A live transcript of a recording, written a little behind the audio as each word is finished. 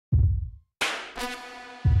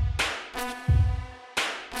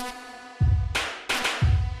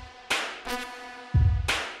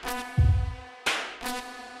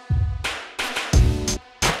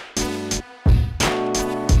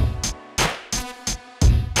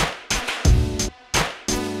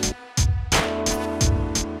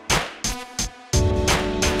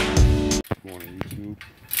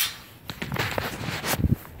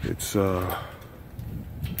It's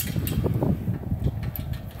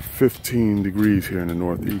 15 degrees here in the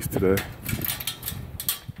Northeast today.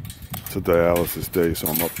 It's a dialysis day, so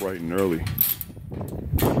I'm up bright and early.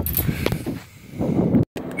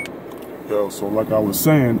 Yo, so like I was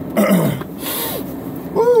saying,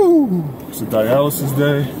 woo, it's a dialysis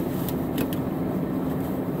day.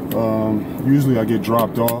 Usually I get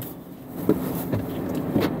dropped off,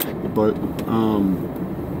 but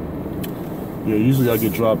yeah, usually I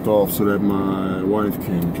get dropped off so that my wife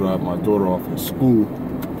can drop my daughter off at school.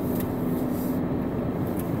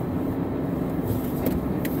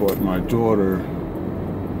 But my daughter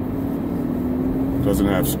doesn't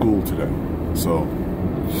have school today, so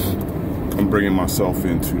I'm bringing myself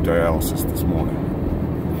into dialysis this morning.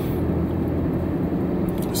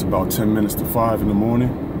 It's about 10 minutes to 5 in the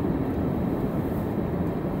morning.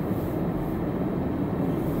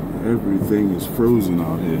 Everything is frozen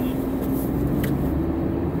out here.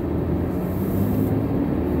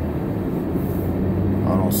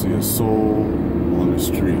 I don't see a soul on the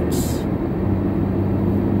streets.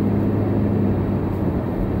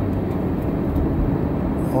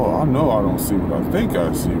 Oh, I know I don't see what I think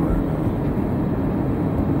I see right now.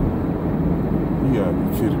 You gotta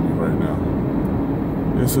be kidding me right now.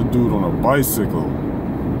 It's a dude on a bicycle.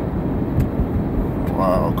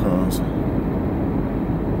 Wow, cuz.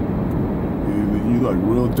 Either you like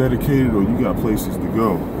real dedicated or you got places to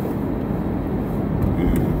go.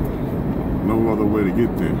 And no other way to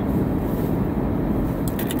get there.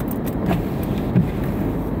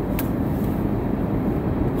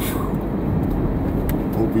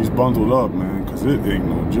 Hope he's bundled up, man, because it ain't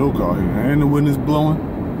no joke out here. And the wind is blowing.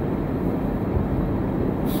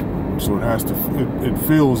 So it has to, it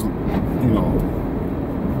feels, you know,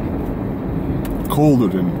 colder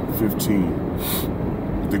than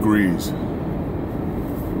 15 degrees.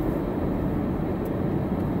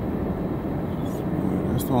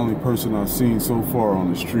 Yeah, that's the only person I've seen so far on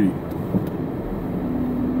the street.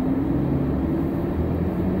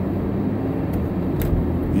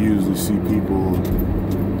 You usually see people,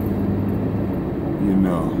 you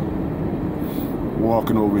know,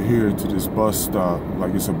 walking over here to this bus stop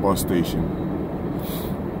like it's a bus station,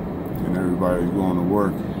 and everybody's going to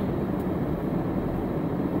work.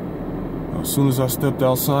 As soon as I stepped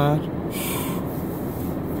outside,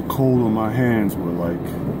 the cold on my hands were like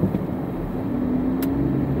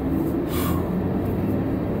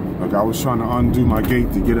I was trying to undo my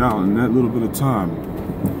gate to get out in that little bit of time.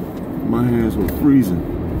 My hands were freezing.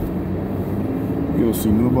 You don't see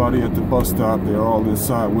nobody at the bus stop. They're all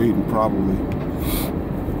inside waiting probably.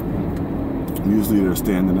 Usually they're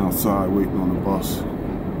standing outside waiting on the bus.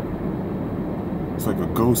 It's like a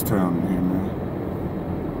ghost town in here, man.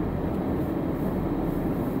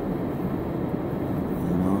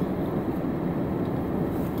 You know?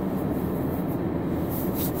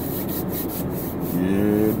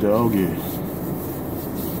 Yeah, doggy.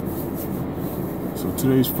 So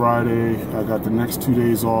today's Friday. I got the next 2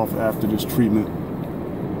 days off after this treatment.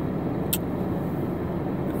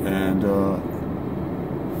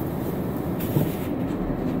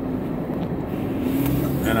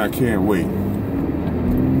 And I can't wait.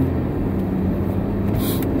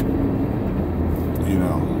 You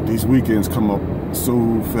know, these weekends come up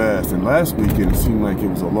so fast, and last weekend it seemed like it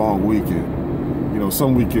was a long weekend. You know,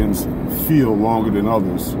 some weekends feel longer than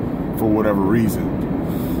others for whatever reason.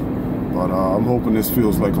 But I'm hoping this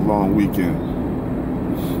feels like a long weekend.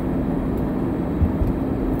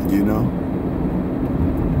 You know?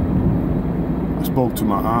 I spoke to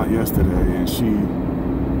my aunt yesterday, and she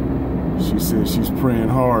said she's praying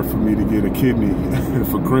hard for me to get a kidney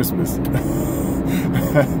for Christmas.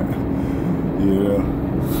 Yeah.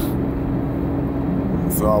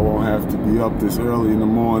 So I won't have to be up this early in the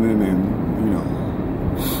morning and, you know,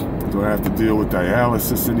 don't have to deal with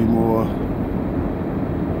dialysis anymore.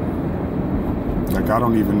 Like, I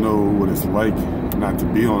don't even know what it's like not to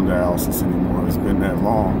be on dialysis anymore. It's been that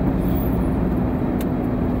long.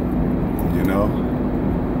 You know?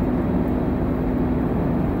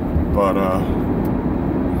 But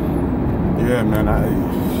yeah, man,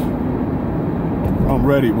 I'm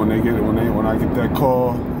ready when I get that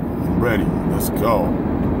call. I'm ready. Let's go.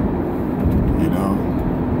 You know.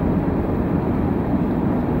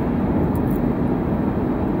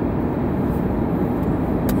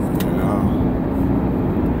 You know.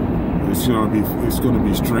 It's gonna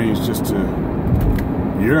be strange just to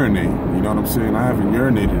urinate. You know what I'm saying? I haven't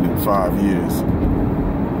urinated in 5 years.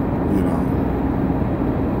 You know.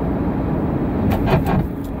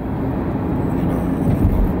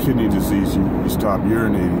 Kidney disease, you stop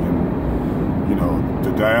urinating, and you know the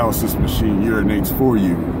dialysis machine urinates for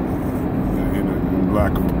you in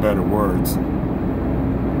lack of better words,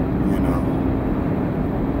 you know.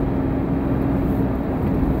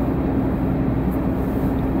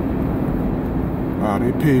 Wow,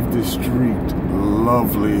 they paved this street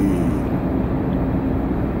lovely.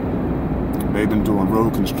 They've been doing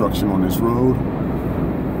road construction on this road.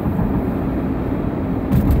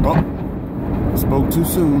 Oh, spoke too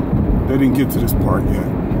soon. They didn't get to this part yet.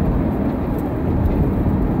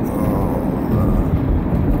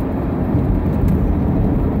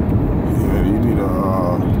 Yeah, you need a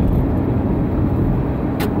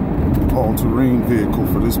all-terrain vehicle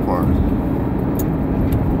for this part.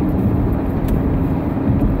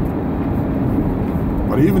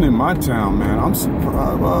 But even in my town, man, I'm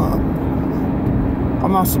surprised.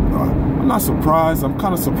 I'm not surprised. I'm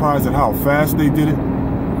kind of surprised at how fast they did it.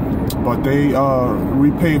 But they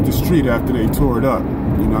repaved the street after they tore it up.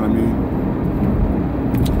 You know what I mean?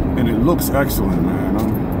 And it looks excellent, man.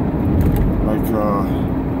 Like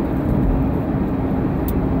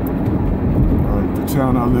the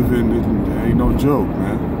town I live in, it ain't no joke,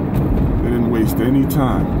 man. They didn't waste any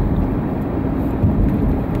time.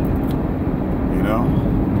 You know?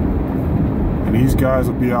 And these guys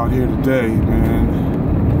will be out here today, man.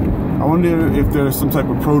 I wonder if there's some type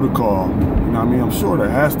of protocol, you know what I mean? I'm sure there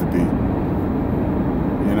has to be,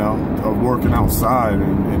 you know, of working outside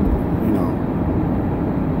and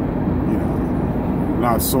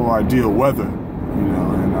not so ideal weather, you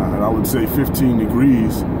know, and I would say 15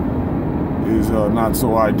 degrees is not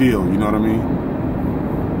so ideal, you know what I mean?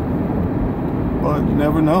 But you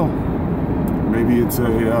never know. Maybe it's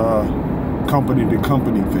a company to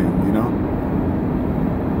company thing, you know?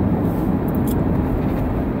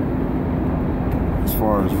 As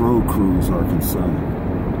far as road crews are concerned.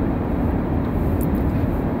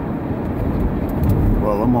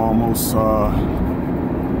 Well, I'm almost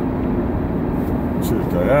to the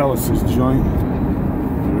dialysis joint.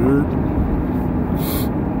 Good.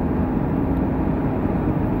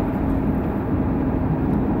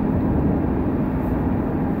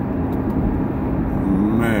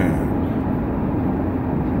 Man,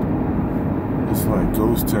 it's like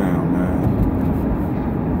ghost town, man.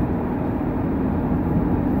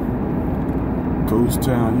 Ghost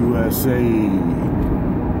Town, USA.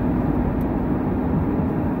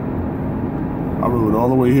 I rode all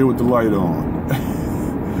the way here with the light on,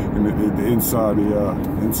 and the inside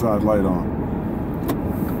light on.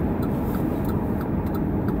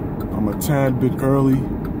 I'm a tad bit early,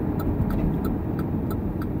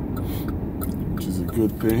 which is a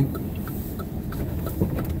good thing.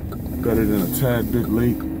 Better than a tad bit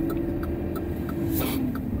late.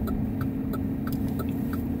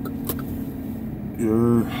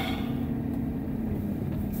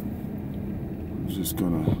 I'm just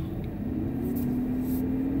gonna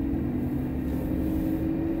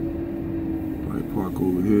park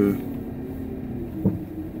over here.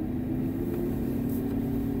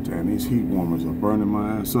 Damn, these heat warmers are burning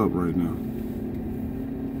my ass up right now.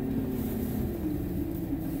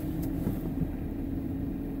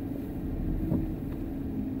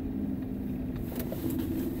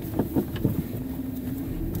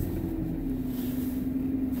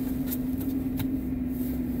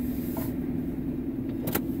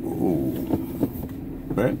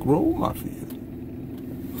 Back row mafia.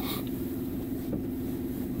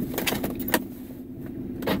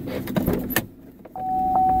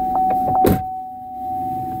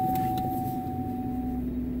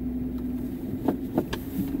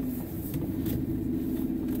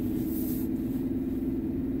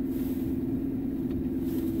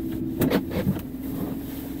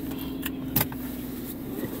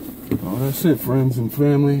 Oh, that's it, friends and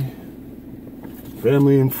family.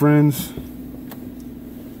 Family and friends.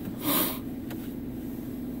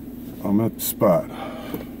 I'm at the spot.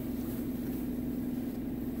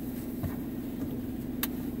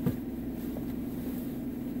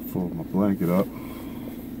 Fold my blanket up.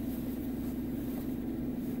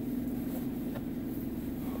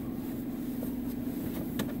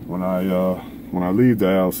 When I leave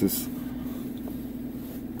dialysis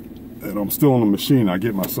and I'm still on the machine, I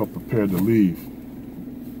get myself prepared to leave.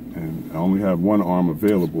 And I only have one arm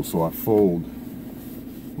available, so I fold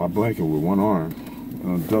my blanket with one arm.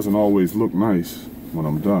 It doesn't always look nice when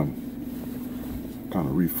I'm done. Kind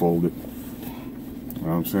of refold it. You know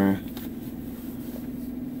what I'm saying?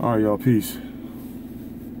 All right, y'all. Peace.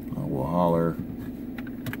 I will holler.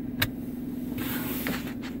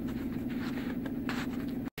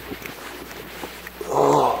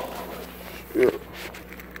 Oh, shit.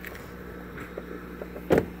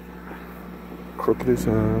 Crooked as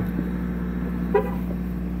hell.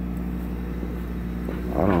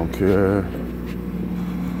 I don't care.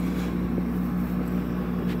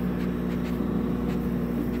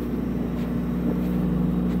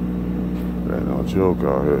 ain't no joke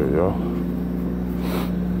out here, yo.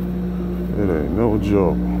 It ain't no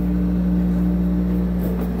joke.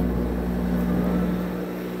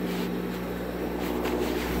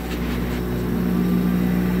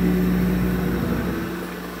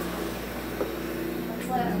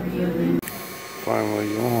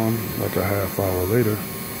 Finally on, like a half hour later.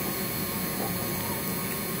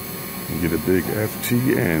 You get a big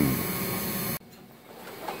FTN.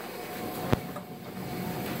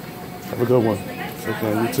 Have a good one.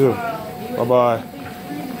 Okay, you too. Bye-bye.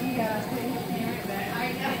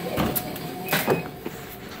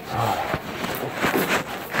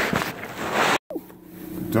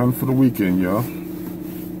 Done for the weekend, y'all.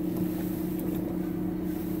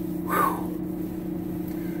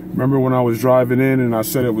 Remember when I was driving in and I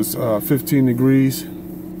said it was 15 degrees?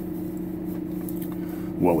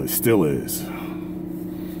 Well, it still is.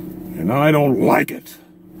 And I don't like it.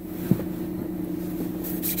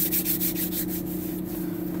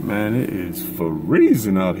 Man, it is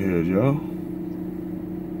freezing out here, yo.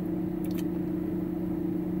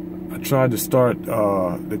 I tried to start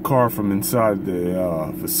the car from inside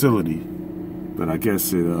the facility, but I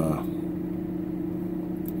guess it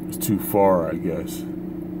was too far, I guess.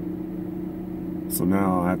 So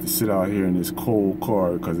now I have to sit out here in this cold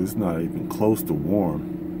car because it's not even close to warm.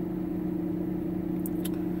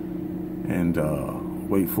 And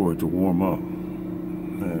wait for it to warm up.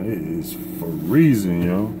 Man, it is freezing,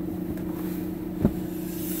 yo.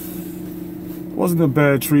 Wasn't a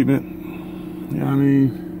bad treatment. You know what I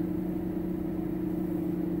mean?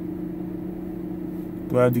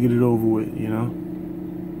 Glad to get it over with, you know?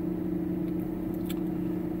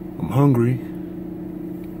 I'm hungry.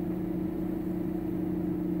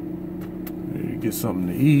 Maybe get something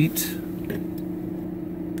to eat.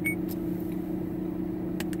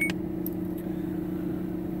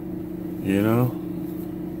 You know?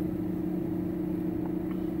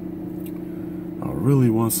 I really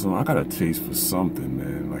want some. I got a taste for something,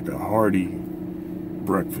 man. Like a hearty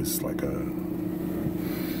breakfast, like some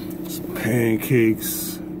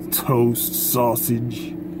pancakes, toast,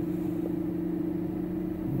 sausage.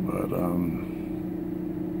 But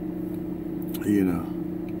you know,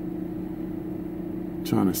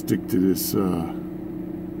 trying to stick to this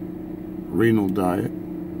renal diet.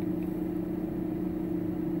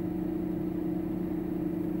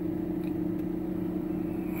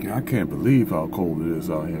 I can't believe how cold it is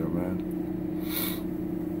out here, man.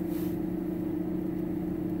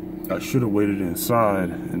 I should have waited inside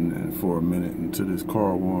and for a minute until this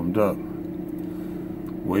car warmed up.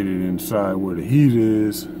 Waited inside where the heat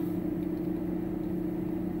is.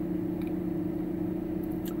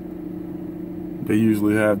 They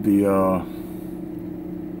usually have the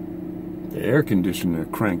air conditioner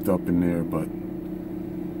cranked up in there, but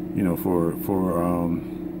you know, for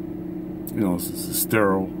you know, it's a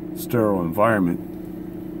sterile environment,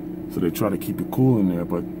 so they try to keep it cool in there.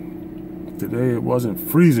 But today it wasn't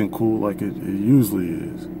freezing cool like it usually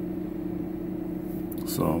is.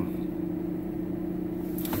 So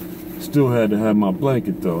still had to have my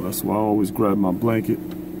blanket though. That's why I always grab my blanket.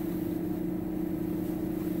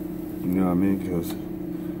 You know what I mean? Because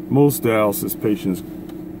most dialysis patients,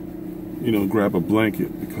 you know, grab a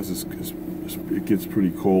blanket because it gets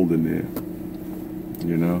pretty cold in there.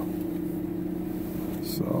 You know?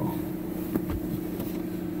 So,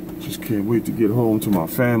 just can't wait to get home to my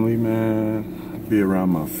family, man. Be around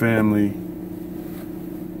my family.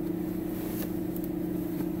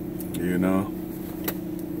 You know?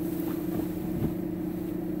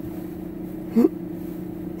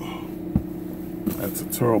 That's a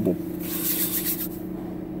terrible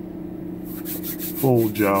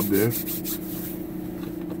fold job there.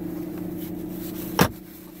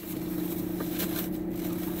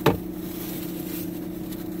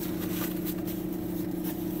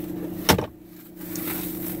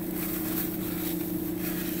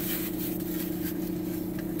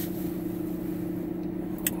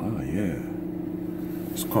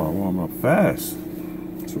 This car warm up fast.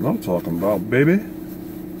 That's what I'm talking about, baby.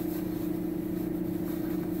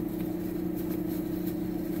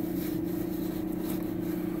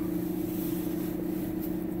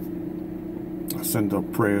 I send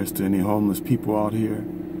up prayers to any homeless people out here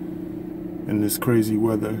in this crazy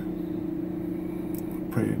weather.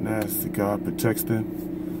 Pray and ask that God protects them,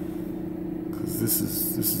 because this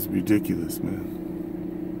is ridiculous, man.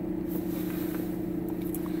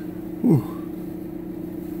 Whew.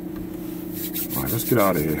 All right, let's get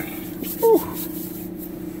out of here. Whew.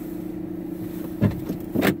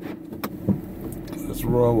 Let's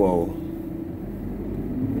roll.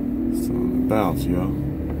 It's on the bounce, yo.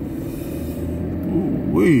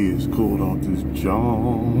 Ooh, it's cold out this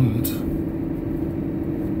jaunt.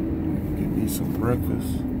 some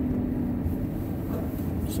breakfast,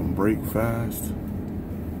 some breakfast.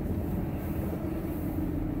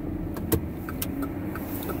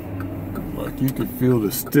 Like you can feel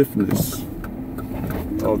the stiffness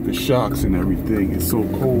of the shocks and everything. It's so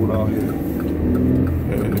cold out here,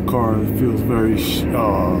 and the car feels very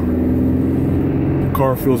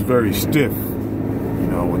stiff. You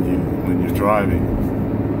know, when you're driving.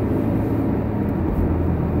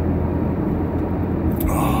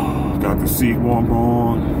 Oh, got the seat warmer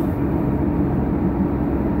on.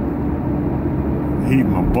 Heat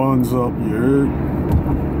my buns up, you heard?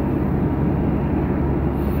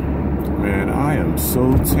 Man, I am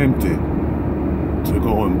so tempted to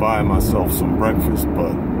go and buy myself some breakfast,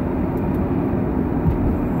 but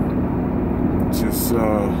just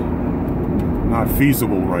not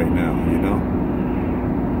feasible right now, you know?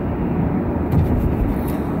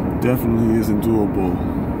 Definitely isn't doable.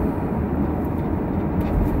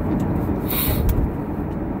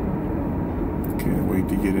 Can't wait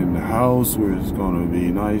to get in the house where it's gonna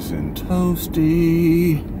be nice and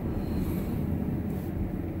toasty.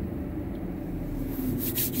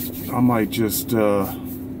 I might just go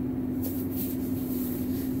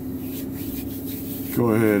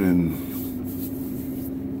ahead and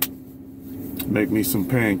make me some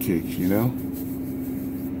pancakes, you know?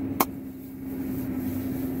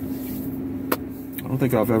 I don't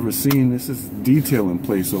think I've ever seen this is detailing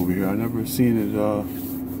place over here. I never seen it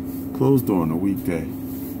closed during a weekday.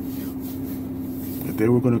 If they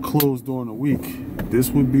were going to close during a week,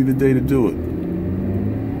 this would be the day to do it.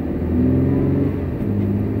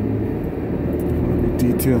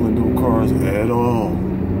 Detailing no cars at all.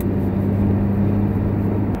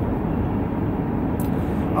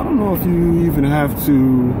 I don't know if you even have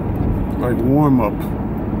to like warm up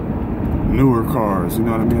newer cars, you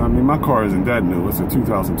know what I mean? I mean, my car isn't that new. It's a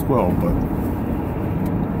 2012, but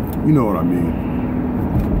you know what I mean.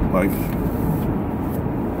 Like,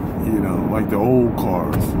 you know, like the old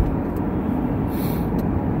cars.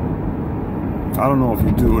 I don't know if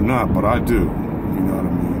you do or not, but I do. You know what I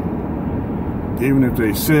mean? Even if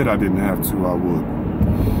they said I didn't have to, I would.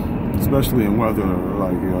 Especially in weather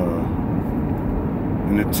like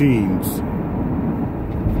in the teens.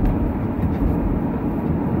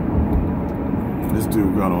 This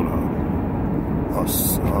dude got on a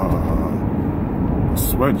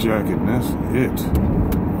sweat jacket, and that's it.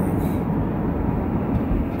 Like,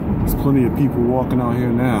 there's plenty of people walking out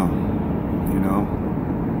here now, you know.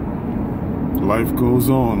 Life goes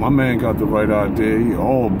on. My man got the right idea. He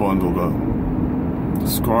all bundled up.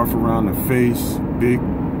 Scarf around the face, big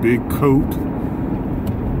coat.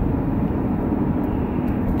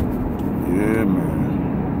 Yeah, man.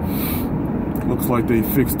 Looks like they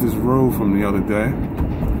fixed this road from the other day.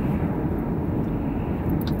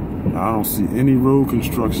 I don't see any road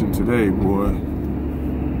construction today, boy.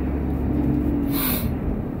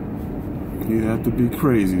 You have to be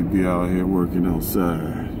crazy to be out here working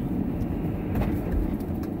outside.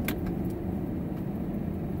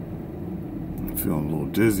 I'm feeling a little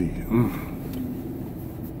dizzy.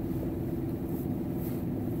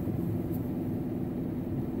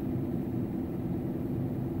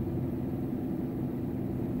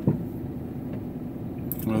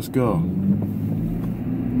 Let's go.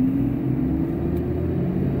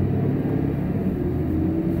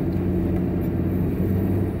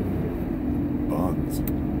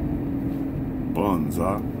 Buns,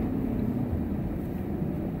 huh?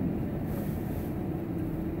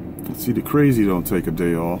 See, the crazy don't take a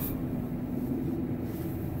day off.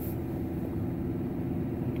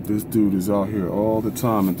 This dude is out here all the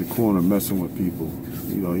time at the corner messing with people.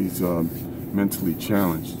 You know, he's mentally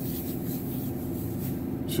challenged.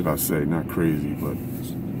 Should I say, not crazy, but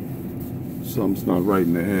something's not right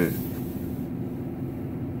in the head.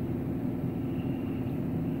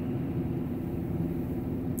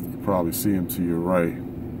 You can probably see him to your right,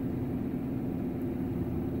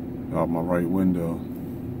 out my right window.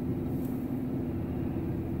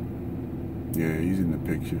 Yeah, he's in the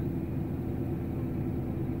picture.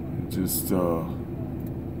 Just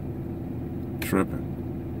tripping.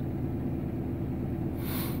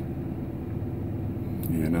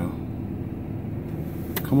 You know,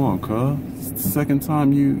 come on, cuz. It's the second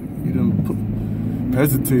time you done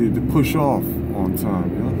hesitated to push off on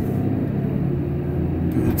time, yo.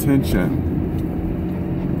 Pay attention.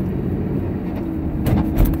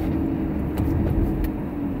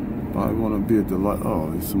 Nobody want to be at the light.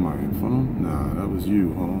 Oh, there's somebody in front of him? Nah, that was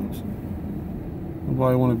you, Holmes.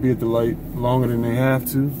 Nobody want to be at the light longer than they have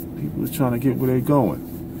to. People is trying to get where they're going.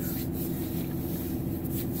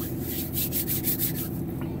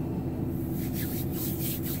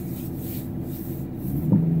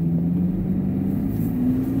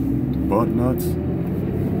 butt nuts.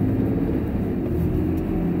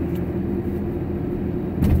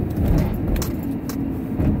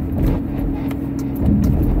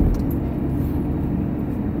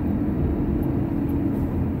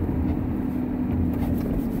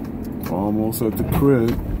 Almost at the crib.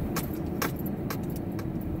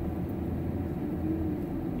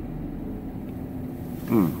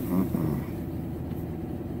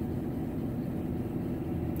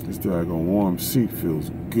 This daggone warm seat feels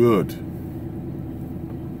good.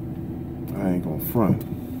 I ain't gonna front.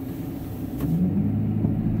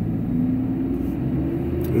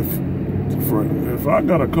 If I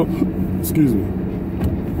gotta come, excuse me.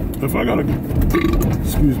 If I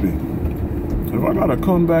gotta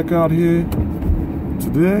come back out here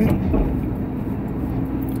today,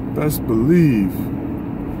 best believe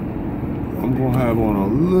I'm gonna have on a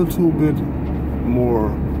little bit more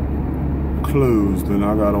clothes than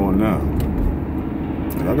I got on now.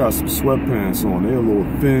 I got some sweatpants on, they're a little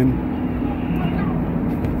thin.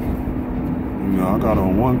 You know, I got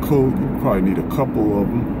on one coat, you probably need a couple of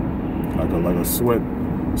them. Like a sweat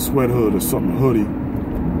hood or something, hoodie.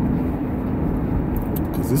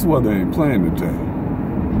 Cause this weather ain't playing today.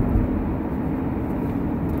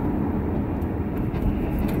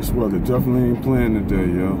 This weather definitely ain't playing today,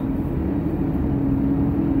 yo.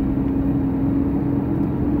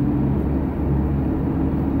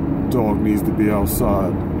 Dog needs to be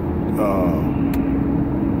outside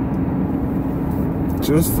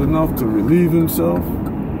just enough to relieve himself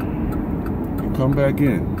and come back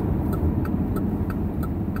in.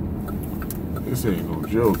 This ain't no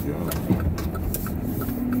joke, y'all.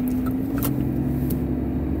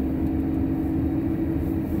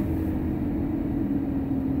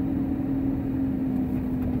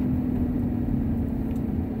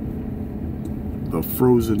 The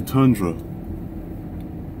frozen tundra.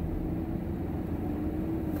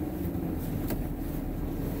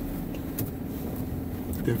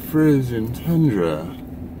 The frozen tundra.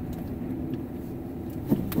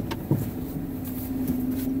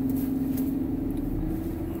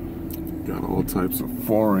 Got all types of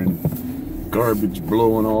foreign garbage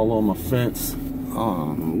blowing all on my fence. I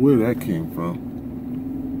don't know where that came from.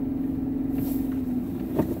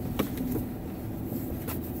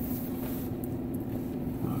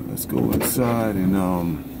 Let's go inside and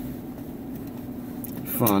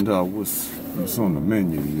find out what's on the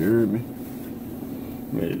menu. You heard me?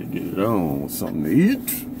 Ready to get it on with something to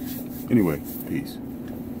eat. Anyway, peace.